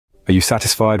Are you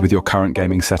satisfied with your current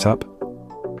gaming setup?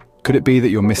 Could it be that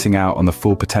you're missing out on the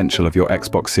full potential of your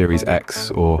Xbox Series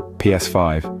X or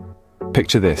PS5?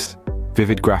 Picture this: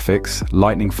 vivid graphics,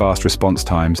 lightning-fast response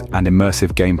times, and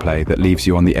immersive gameplay that leaves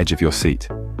you on the edge of your seat.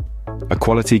 A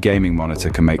quality gaming monitor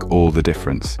can make all the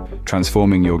difference,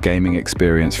 transforming your gaming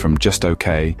experience from just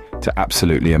okay to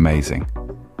absolutely amazing.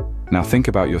 Now think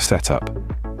about your setup.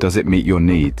 Does it meet your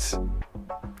needs?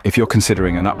 If you're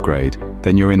considering an upgrade,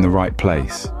 then you're in the right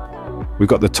place. We've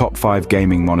got the top 5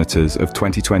 gaming monitors of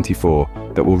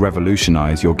 2024 that will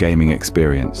revolutionize your gaming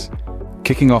experience.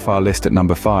 Kicking off our list at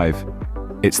number 5,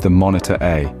 it's the Monitor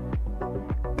A.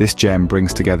 This gem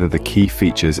brings together the key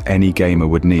features any gamer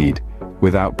would need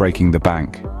without breaking the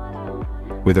bank.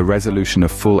 With a resolution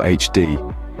of full HD,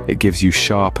 it gives you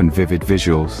sharp and vivid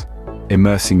visuals,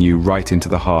 immersing you right into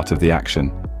the heart of the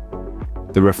action.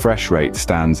 The refresh rate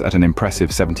stands at an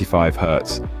impressive 75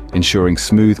 Hz, ensuring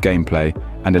smooth gameplay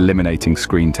and eliminating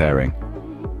screen tearing.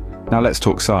 Now let's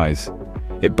talk size.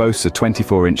 It boasts a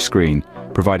 24-inch screen,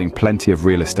 providing plenty of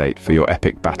real estate for your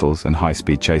epic battles and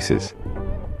high-speed chases.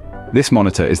 This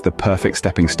monitor is the perfect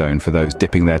stepping stone for those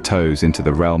dipping their toes into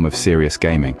the realm of serious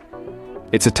gaming.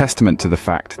 It's a testament to the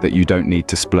fact that you don't need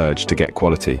to splurge to get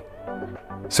quality.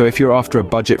 So if you're after a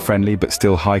budget-friendly but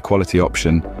still high-quality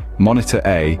option, Monitor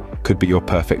A could be your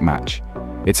perfect match.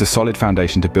 It's a solid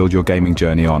foundation to build your gaming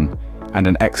journey on, and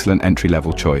an excellent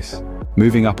entry-level choice.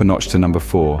 Moving up a notch to number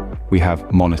 4, we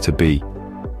have Monitor B.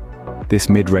 This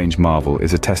mid-range marvel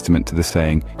is a testament to the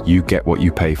saying, "You get what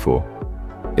you pay for."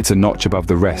 It's a notch above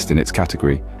the rest in its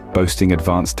category, boasting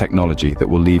advanced technology that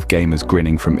will leave gamers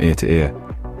grinning from ear to ear.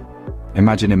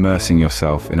 Imagine immersing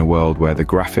yourself in a world where the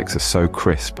graphics are so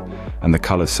crisp and the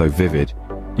colors so vivid,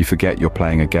 you forget you're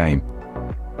playing a game.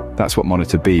 That's what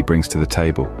Monitor B brings to the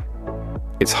table.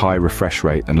 Its high refresh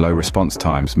rate and low response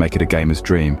times make it a gamer's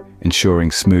dream,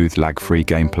 ensuring smooth, lag-free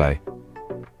gameplay.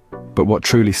 But what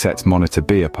truly sets Monitor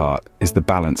B apart is the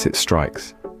balance it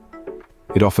strikes.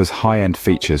 It offers high-end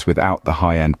features without the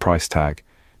high-end price tag,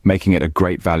 making it a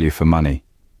great value for money.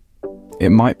 It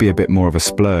might be a bit more of a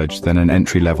splurge than an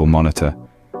entry-level monitor,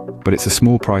 but it's a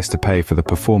small price to pay for the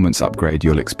performance upgrade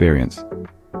you'll experience.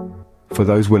 For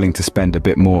those willing to spend a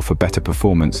bit more for better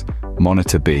performance,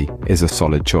 Monitor B is a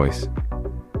solid choice.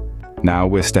 Now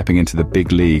we're stepping into the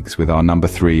big leagues with our number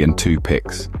 3 and 2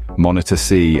 picks, Monitor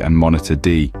C and Monitor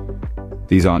D.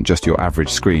 These aren't just your average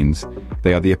screens,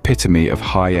 they are the epitome of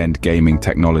high-end gaming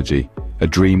technology, a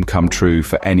dream come true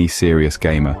for any serious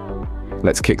gamer.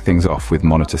 Let's kick things off with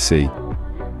Monitor C.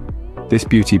 This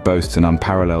beauty boasts an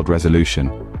unparalleled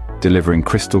resolution, delivering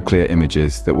crystal-clear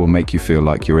images that will make you feel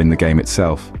like you're in the game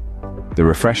itself. The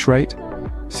refresh rate?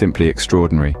 Simply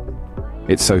extraordinary.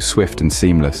 It's so swift and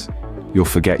seamless, you'll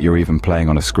forget you're even playing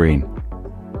on a screen.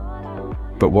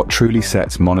 But what truly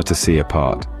sets Monitor C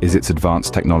apart is its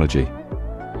advanced technology.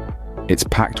 It's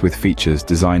packed with features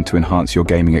designed to enhance your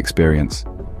gaming experience.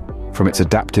 From its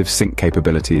adaptive sync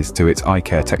capabilities to its eye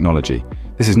care technology,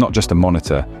 this is not just a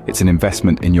monitor, it's an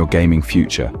investment in your gaming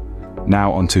future.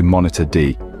 Now onto Monitor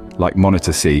D. Like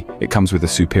Monitor C, it comes with a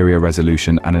superior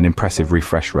resolution and an impressive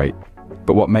refresh rate.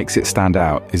 But what makes it stand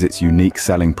out is its unique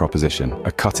selling proposition,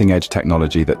 a cutting-edge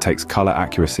technology that takes color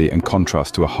accuracy and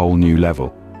contrast to a whole new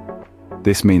level.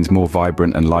 This means more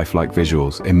vibrant and lifelike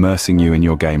visuals, immersing you in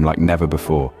your game like never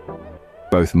before.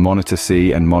 Both Monitor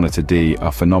C and Monitor D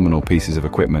are phenomenal pieces of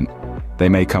equipment. They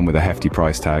may come with a hefty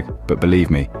price tag, but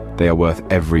believe me, they are worth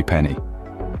every penny.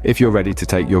 If you're ready to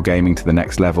take your gaming to the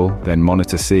next level, then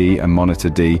Monitor C and Monitor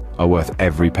D are worth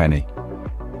every penny.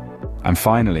 And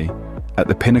finally, at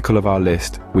the pinnacle of our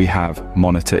list, we have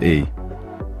Monitor E.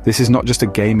 This is not just a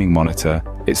gaming monitor,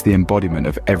 it's the embodiment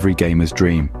of every gamer's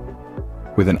dream.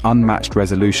 With an unmatched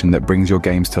resolution that brings your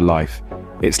games to life,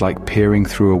 it's like peering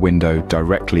through a window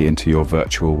directly into your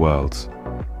virtual worlds.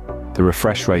 The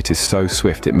refresh rate is so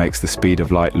swift it makes the speed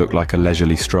of light look like a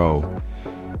leisurely stroll.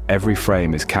 Every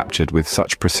frame is captured with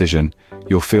such precision,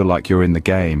 you'll feel like you're in the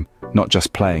game, not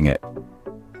just playing it.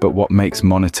 But what makes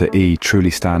Monitor E truly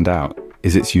stand out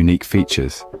is its unique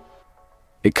features.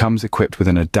 It comes equipped with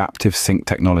an adaptive sync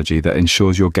technology that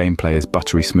ensures your gameplay is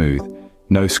buttery smooth,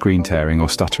 no screen tearing or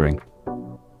stuttering.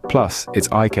 Plus, its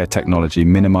eye care technology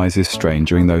minimizes strain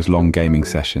during those long gaming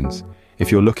sessions.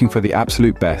 If you're looking for the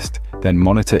absolute best, then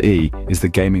Monitor E is the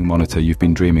gaming monitor you've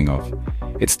been dreaming of.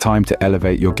 It's time to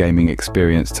elevate your gaming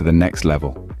experience to the next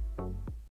level.